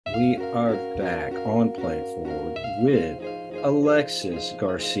We are back on Play It Forward with Alexis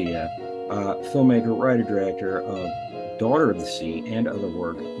Garcia, filmmaker, writer, director of Daughter of the Sea and other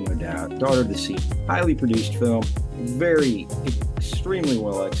work, no doubt. Daughter of the Sea, highly produced film, very extremely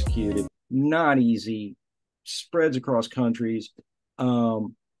well executed, not easy, spreads across countries.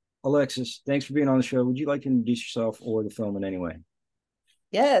 Um, Alexis, thanks for being on the show. Would you like to introduce yourself or the film in any way?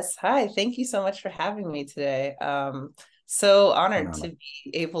 Yes. Hi. Thank you so much for having me today. So honored to Phenomenal.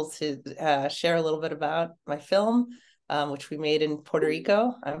 be able to share a little bit about my film, which we made in Puerto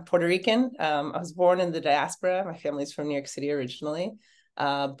Rico. I'm Puerto Rican. I was born in the diaspora. My family's from New York City originally,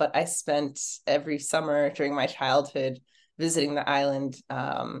 but I spent every summer during my childhood visiting the island.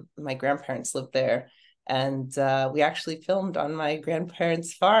 My grandparents lived there, and we actually filmed on my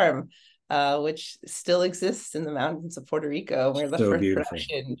grandparents' farm, which still exists in the mountains of Puerto Rico. We're the So first beautiful.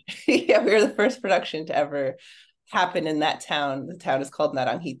 production. Yeah, we were the first production to ever happen in that town. The town is called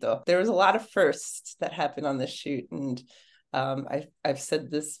Naranjito. There was a lot of firsts that happened on this shoot, and I've said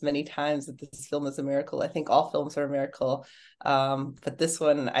this many times that this film is a miracle. I think all films are a miracle, but this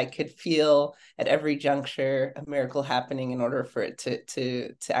one I could feel at every juncture a miracle happening in order for it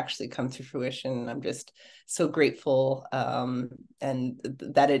to actually come to fruition. I'm just so grateful, and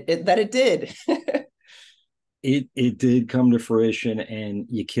that it did. It did come to fruition and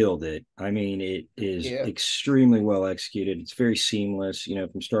you killed it. I mean, it is Yeah. extremely well executed. It's very seamless,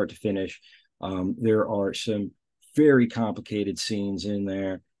 from start to finish. There are some very complicated scenes in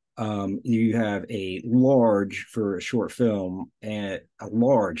there. You have a large, for a short film, and a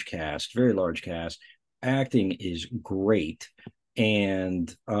large cast, very large cast. Acting is great,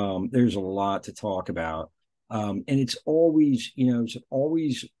 and there's a lot to talk about. And it's always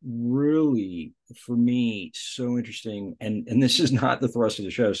really, for me, so interesting. And this is not the thrust of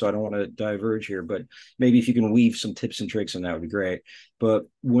the show, so I don't want to diverge here, but maybe if you can weave some tips and tricks on that would be great. But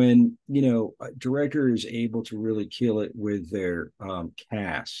when, a director is able to really kill it with their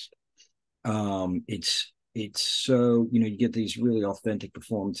cast, it's so, you get these really authentic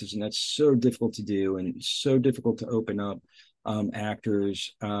performances, and that's so difficult to do and so difficult to open up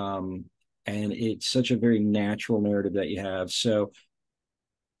actors. And it's such a very natural narrative that you have. So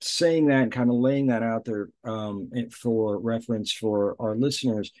saying that, kind of laying that out there, for reference for our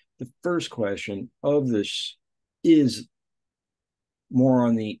listeners, the first question of this is more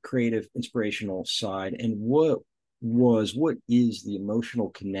on the creative, inspirational side. And what is the emotional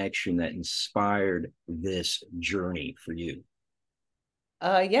connection that inspired this journey for you?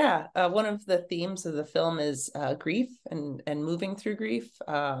 Yeah. One of the themes of the film is grief and moving through grief,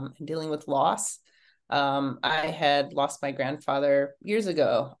 and dealing with loss. I had lost my grandfather years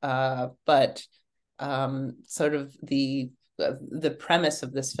ago, but sort of the premise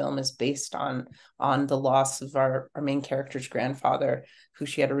of this film is based on the loss of our main character's grandfather, who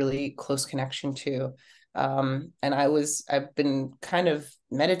she had a really close connection to. And I've been kind of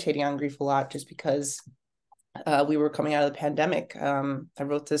meditating on grief a lot, just because we were coming out of the pandemic. I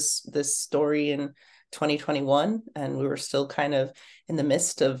wrote this story in 2021, and we were still kind of in the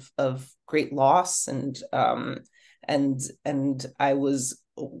midst of great loss, and I was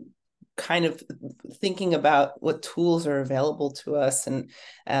kind of thinking about what tools are available to us, and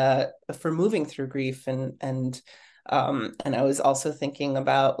for moving through grief, and I was also thinking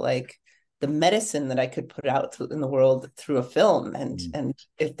about, like, the medicine that I could put out in the world through a film, Mm. and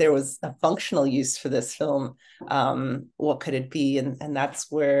if there was a functional use for this film, what could it be? And that's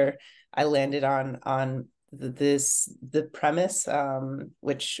where I landed on the premise,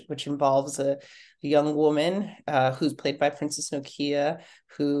 which involves a young woman, who's played by Princess Nokia,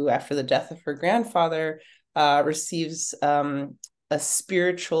 who, after the death of her grandfather, receives a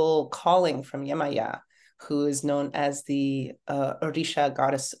spiritual calling from Yemaya, who is known as the Orisha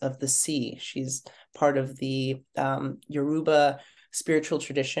goddess of the sea. She's part of the Yoruba spiritual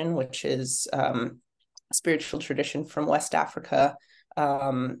tradition, which is spiritual tradition from West Africa.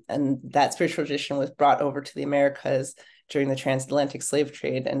 And that spiritual tradition was brought over to the Americas during the transatlantic slave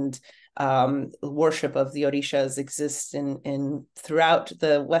trade. And worship of the Orishas exists in throughout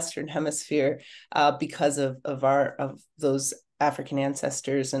the Western Hemisphere, because of those African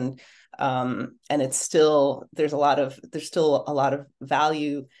ancestors. And it's still there's still a lot of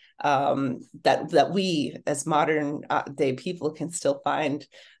value, that we as modern day people can still find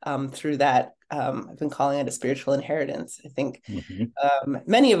through that. I've been calling it a spiritual inheritance. I think Mhm.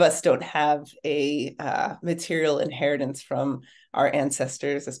 many of us don't have a material inheritance from our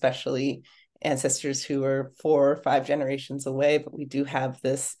ancestors, especially ancestors who are 4 or 5 generations away, but we do have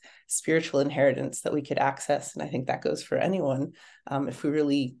this spiritual inheritance that we could access. And I think that goes for anyone, if we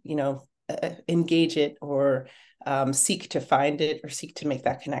really, engage it or seek to find it or seek to make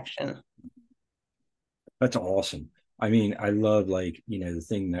that connection. That's awesome. I mean, I love, like, the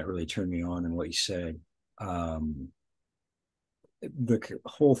thing that really turned me on and what you said. Um, the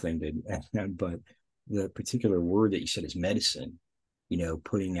whole thing did, but the particular word that you said is medicine.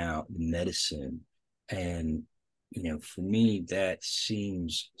 Putting out medicine, and for me, that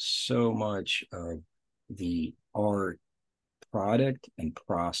seems so much of the art product and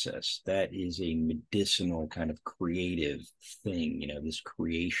process that is a medicinal kind of creative thing. This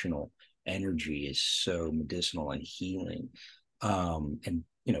creational energy is so medicinal and healing. And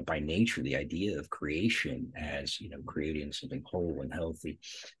by nature, the idea of creation as creating something whole and healthy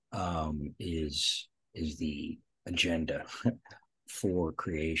is the agenda for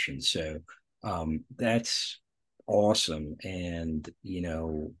creation. So that's awesome. And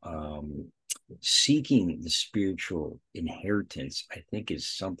seeking the spiritual inheritance, I think, is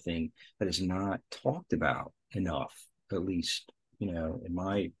something that is not talked about enough, at least in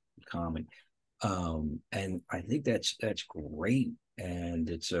my comment. And I think that's great, and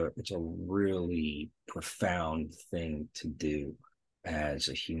it's a really profound thing to do as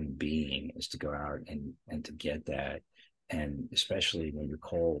a human being, is to go out and to get that, and especially when you're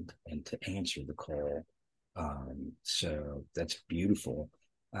called, and to answer the call. So that's beautiful.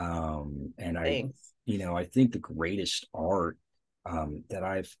 And Thanks. I think the greatest art that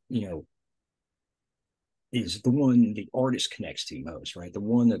I've, is the one the artist connects to most, right? The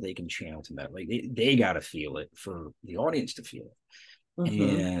one that they can channel to most. Like they got to feel it for the audience to feel it.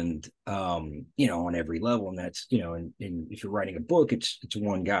 Mm-hmm. And on every level. And that's, and if you're writing a book, it's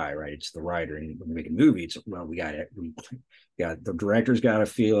one guy, right? It's the writer. And when we make a movie, it's, well, we got the director's got to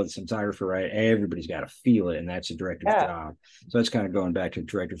feel it, the cinematographer, right? Everybody's got to feel it, and that's the director's Yeah. job. So that's kind of going back to the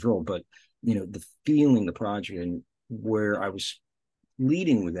director's role. But the feeling the project, and where I was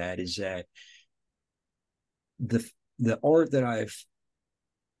leading with that, is that the the art that I've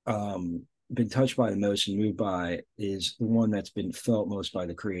been touched by the most and moved by is the one that's been felt most by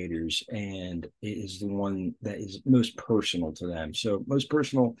the creators, and it is the one that is most personal to them. So most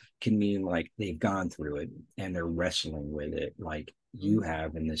personal can mean like they've gone through it and they're wrestling with it, like you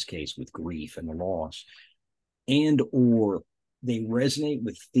have in this case with grief and the loss, and or they resonate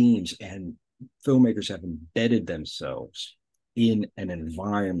with themes, and filmmakers have embedded themselves in an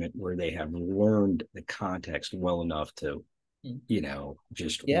environment where they have learned the context well enough to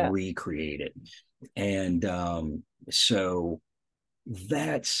just Yeah. recreate it. And so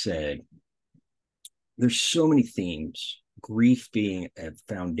that said, there's so many themes, grief being a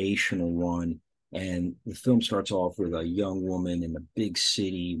foundational one. And the film starts off with a young woman in a big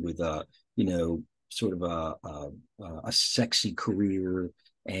city with a, sort of a sexy career.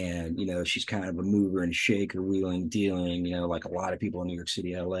 And, she's kind of a mover and shaker, wheeling, dealing, like a lot of people in New York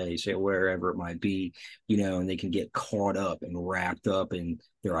City, LA, say wherever it might be, and they can get caught up and wrapped up in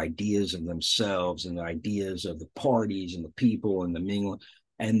their ideas of themselves and the ideas of the parties and the people and the mingling,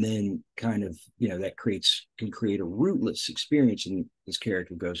 and then kind of that can create a rootless experience. And this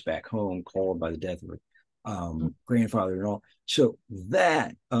character goes back home, called by the death of her grandfather and all. So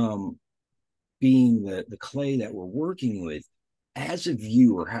that being the clay that we're working with, as a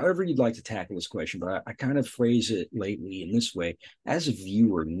viewer, however you'd like to tackle this question, but I kind of phrase it lately in this way: as a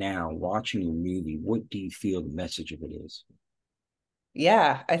viewer now watching the movie, what do you feel the message of it is?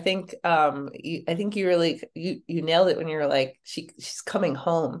 Yeah, I think you really you nailed it when you're like she's coming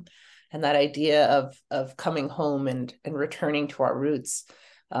home, and that idea of coming home and returning to our roots.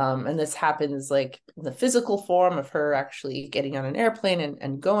 And this happens like in the physical form of her actually getting on an airplane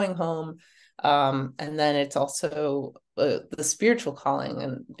and going home. And then it's also the spiritual calling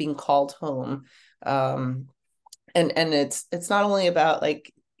and being called home. Um, and it's not only about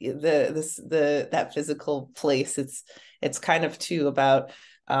like the that physical place. It's kind of too about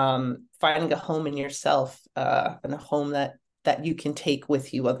finding a home in yourself, and a home that you can take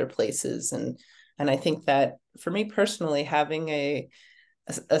with you other places. And I think that for me personally, having a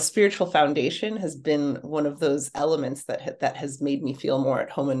spiritual foundation has been one of those elements that has made me feel more at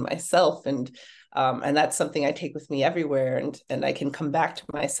home in myself. And that's something I take with me everywhere, and I can come back to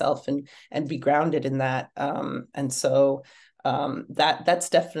myself and be grounded in that. And so that's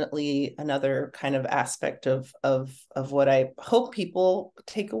definitely another kind of aspect of what I hope people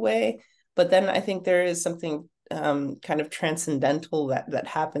take away. But then I think there is something kind of transcendental that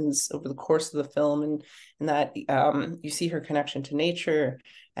happens over the course of the film, and that you see her connection to nature,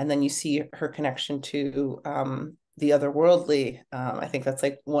 and then you see her connection to the otherworldly. I think that's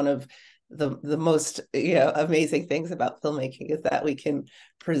like one of the most amazing things about filmmaking, is that we can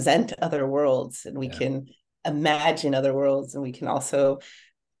present other worlds, and we Yeah. can imagine other worlds, and we can also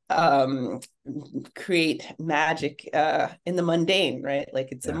um create magic in the mundane, right? Like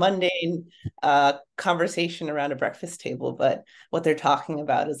it's a Yeah, mundane conversation around a breakfast table, but what they're talking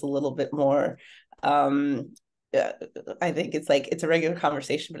about is a little bit more um uh, I think it's like it's a regular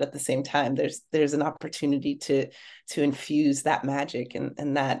conversation, but at the same time there's an opportunity to infuse that magic,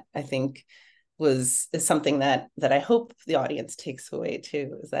 and that I think is something that I hope the audience takes away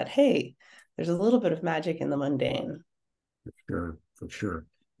too, is that hey, there's a little bit of magic in the mundane. for sure, for sure.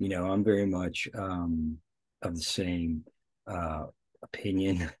 I'm very much of the same uh,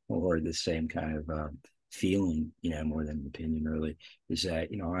 opinion or the same kind of feeling, more than an opinion really, is that,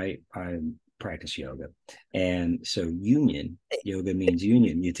 I practice yoga. And so union, yoga means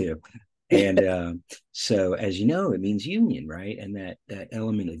union, you too. And so as you know, it means union, right? And that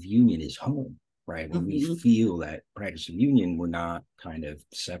element of union is home, right? When we Mm-hmm. feel that practice of union, we're not kind of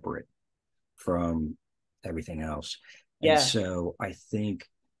separate from everything else. And Yeah. so I think,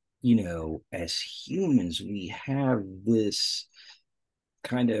 as humans, we have this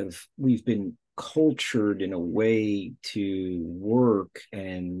we've been cultured in a way to work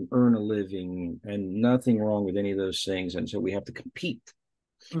and earn a living, and nothing wrong with any of those things. And so we have to compete.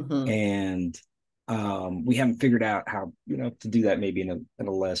 Mm-hmm. And we haven't figured out how, to do that maybe in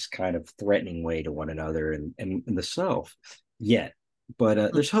a less kind of threatening way to one another and the self yet.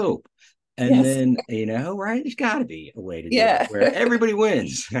 But there's hope. And Yes. then, right, there's got to be a way to do it Yeah. where everybody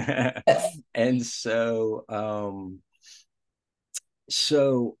wins. Yes. And so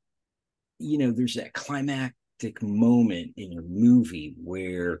there's that climactic moment in a movie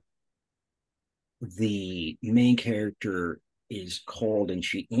where the main character is called and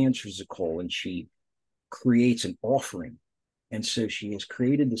she answers the call and she creates an offering. And so she has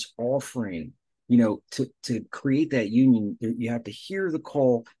created this offering. To create that union, you have to hear the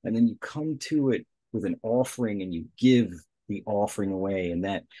call and then you come to it with an offering and you give the offering away. And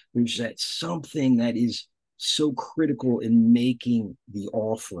that there's that something that is so critical in making the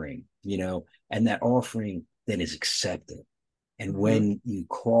offering, and that offering then is accepted. And Mm-hmm. when you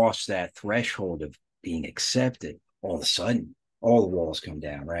cross that threshold of being accepted, all of a sudden, all the walls come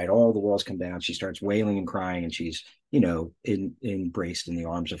down, right? All the walls come down. She starts wailing and crying, and she's, embraced in the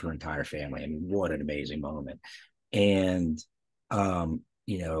arms of her entire family. I mean, what an amazing moment. And,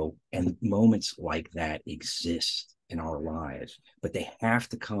 and moments like that exist in our lives, but they have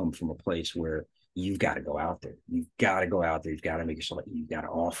to come from a place where you've got to go out there. You've got to go out there. You've got to make yourself, you've got to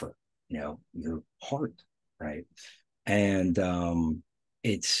offer, your heart, right? And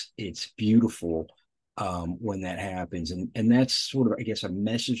it's beautiful when that happens, and that's sort of, I guess, a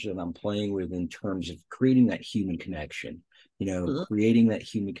message that I'm playing with in terms of creating that human connection. Creating that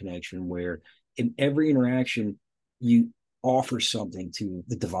human connection where in every interaction you offer something to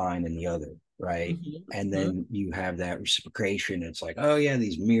the divine and the other, right? And Mm-hmm. then you have that reciprocation. It's like, oh yeah,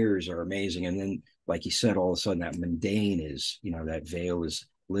 these mirrors are amazing. And then, like you said, all of a sudden that mundane is, that veil is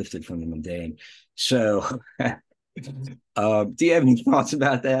lifted from the mundane. So do you have any thoughts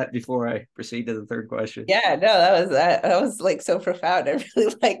about that before I proceed to the third question? Yeah, no, that was like so profound. I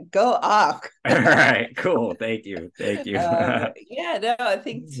really like go off. All right, cool. Thank you. Thank you. Yeah, no, I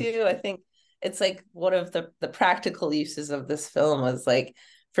think too. I think it's like one of the practical uses of this film was like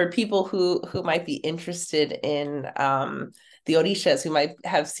for people who might be interested in the orishas, who might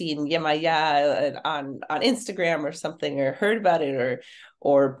have seen yemaya on Instagram or something, or heard about it,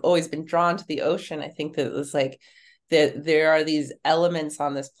 or always been drawn to the ocean. I think that it was like that there are these elements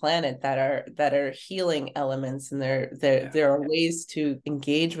on this planet that are healing elements, and Yeah. there are ways to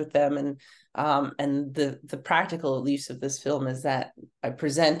engage with them. And the practical use of this film is that I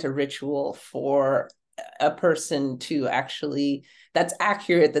present a ritual for a person to actually, that's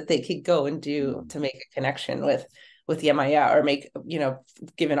accurate, that they could go and do Mm, to make a connection with yemaya, or make,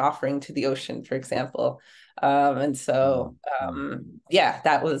 give an offering to the ocean, for example. And so mm, mm. yeah,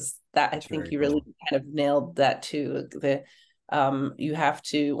 that was that. I That's think very you really cool. kind of nailed that too. The you have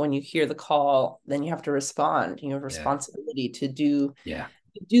to, when you hear the call, then you have to respond. You have Yeah. responsibility to do Yeah.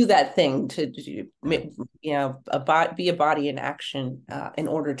 that thing, to do, Yeah. be a body in action in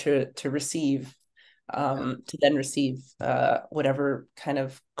order to receive, Yeah. to then receive whatever kind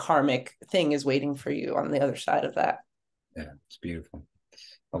of karmic thing is waiting for you on the other side of that. Yeah. It's beautiful.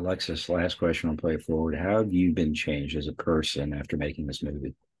 Alexis, last question I'll play forward. How have you been changed as a person after making this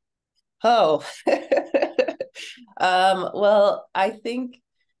movie? Oh, well, I think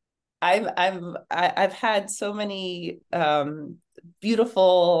I've had so many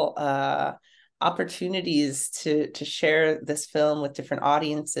beautiful opportunities to share this film with different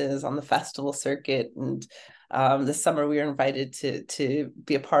audiences on the festival circuit. And this summer we were invited to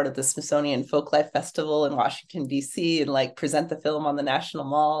be a part of the Smithsonian Folklife Festival in Washington, D.C., and like present the film on the National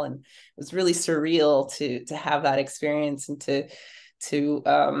Mall. And it was really surreal to have that experience, and to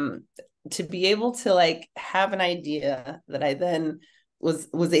be able to like have an idea that I then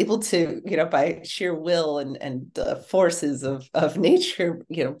was able to, by sheer will and the forces of nature,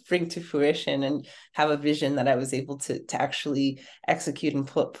 bring to fruition, and have a vision that I was able to actually execute and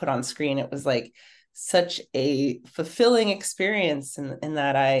put on screen. It was like such a fulfilling experience, in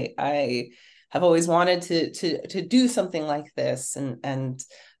that I have always wanted to do something like this, and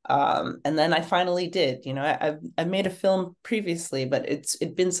then I finally did. I've made a film previously, but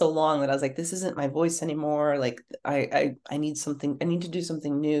it'd been so long that I was like, this isn't my voice anymore. Like I need something. I need to do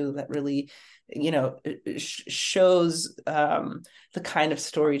something new that really, shows the kind of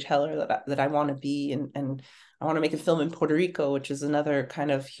storyteller that I want to be, and I want to make a film in Puerto Rico, which is another kind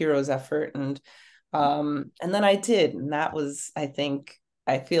of hero's effort, and then I did, and that was, I think,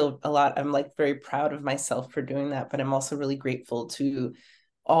 I feel a lot. I'm like very proud of myself for doing that, but I'm also really grateful to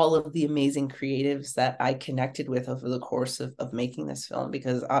all of the amazing creatives that I connected with over the course of making this film,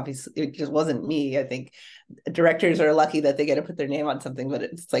 because obviously it just wasn't me. I think directors are lucky that they get to put their name on something, but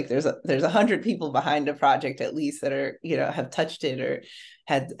it's like there's 100 people behind a project at least that are, have touched it or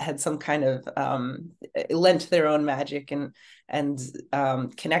had some kind of lent their own magic, and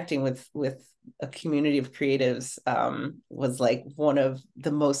connecting with a community of creatives was like one of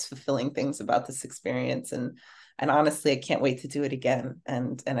the most fulfilling things about this experience. And honestly, I can't wait to do it again.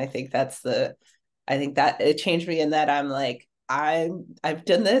 And I think I think that it changed me, in that I'm like, I've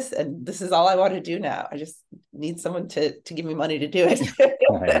done this, and this is all I want to do now. I just need someone to give me money to do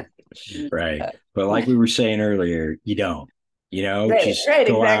Right. it. Right. But like we were saying earlier, you don't, Right, just right,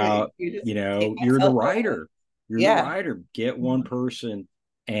 go exactly. out, You just take you're the myself over. writer. You're the Yeah. writer. Get one person.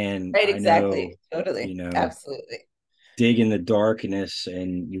 And Right, I exactly. know, Totally. Absolutely. dig in the darkness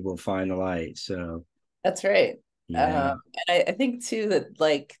and you will find the light. So, That's right. yeah. And I think too that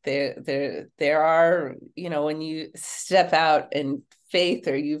like there are, when you step out in faith,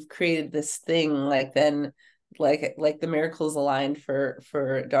 or you've created this thing, like then like the miracles aligned for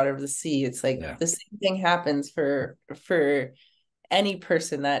Daughter of the Sea. It's like Yeah. the same thing happens for any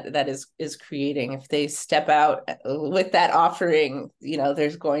person that is creating. If they step out with that offering,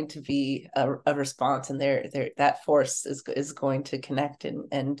 there's going to be a response, and there that force is going to connect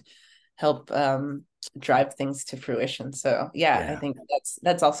and help drive things to fruition. So yeah, I Yeah. think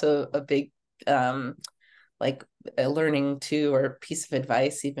that's also a big like a learning too, or piece of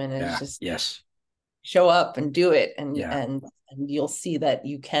advice even, is Yeah. just Yes. show up and do it, and Yeah. and you'll see that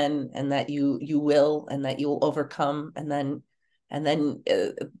you can, and that you will, and that you'll overcome, and then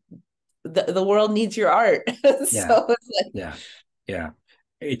the world needs your art. Yeah. So it's like, Yeah. Yeah.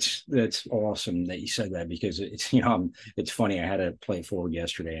 That's awesome that you said that, because it's, it's funny. I had to play forward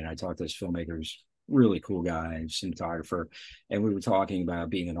yesterday and I talked to this filmmaker's really cool guy, cinematographer, and we were talking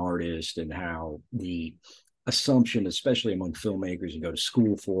about being an artist and how the assumption, especially among filmmakers, and go to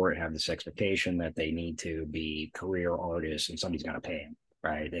school for it, have this expectation that they need to be career artists and somebody's going to pay them.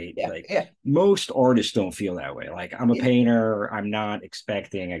 Right. They yeah, like yeah, most artists don't feel that way. Like, I'm a yeah, painter. I'm not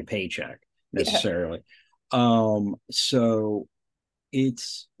expecting a paycheck yeah, necessarily. So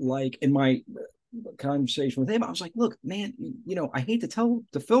it's like, in my conversation with him, I was like, look, man, I hate to tell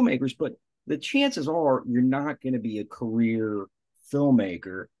the filmmakers, but the chances are you're not going to be a career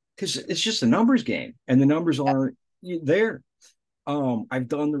filmmaker, because it's just a numbers game and the numbers aren't there. I've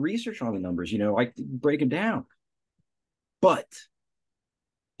done the research on the numbers, I break them down. But,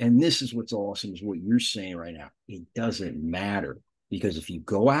 and this is what's awesome, is what you're saying right now. It doesn't matter, because if you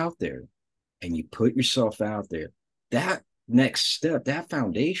go out there and you put yourself out there, that next step, that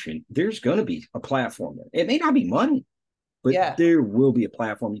foundation, there's going to be a platform there. It may not be money, but yeah, there will be a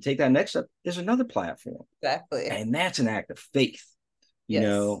platform. You take that next step, there's another platform. exactly. And that's an act of faith,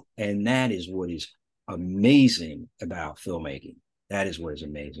 Yes. and that is what is amazing about filmmaking. That is what is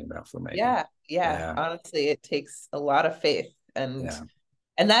amazing about filmmaking. Yeah, yeah. Yeah. Honestly, it takes a lot of faith, Yeah.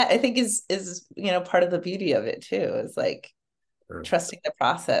 and that I think is part of the beauty of it too, is like Sure. trusting the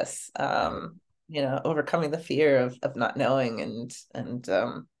process, Yeah. overcoming the fear of not knowing,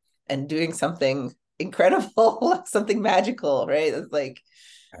 and doing something incredible, something magical, right? It's like,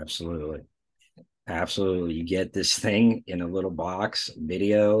 Absolutely. Absolutely. You get this thing in a little box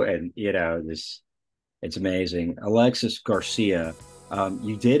video, and this, it's amazing. Alexis Garcia,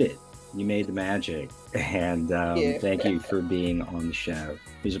 you did it. You made the magic. And yeah. thank you for being on the show.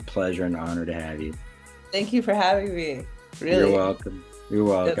 It was a pleasure and honor to have you. Thank you for having me. You're Really. welcome. You're It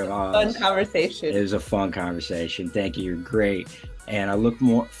welcome. was a fun It conversation. was a fun conversation. Thank you. You're great. And I look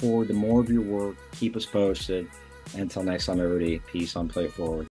more forward to more of your work. Keep us posted. Until next time, everybody, peace on Play Forward.